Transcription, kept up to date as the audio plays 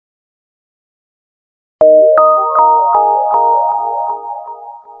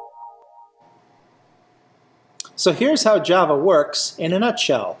So here's how Java works in a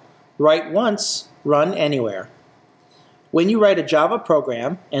nutshell. Write once, run anywhere. When you write a Java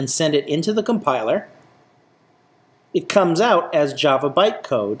program and send it into the compiler, it comes out as Java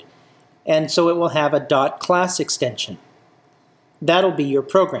bytecode, and so it will have a .class extension. That'll be your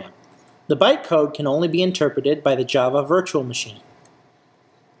program. The bytecode can only be interpreted by the Java virtual machine.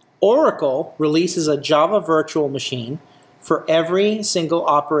 Oracle releases a Java virtual machine for every single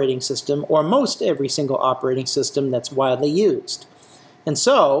operating system, or most every single operating system that's widely used. And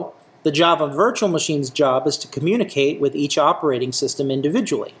so, the Java virtual machine's job is to communicate with each operating system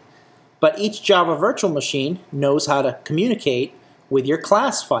individually. But each Java virtual machine knows how to communicate with your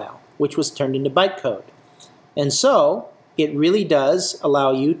class file, which was turned into bytecode. And so, it really does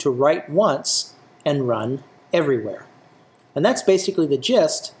allow you to write once and run everywhere. And that's basically the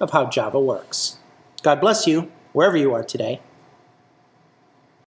gist of how Java works. God bless you, wherever you are today.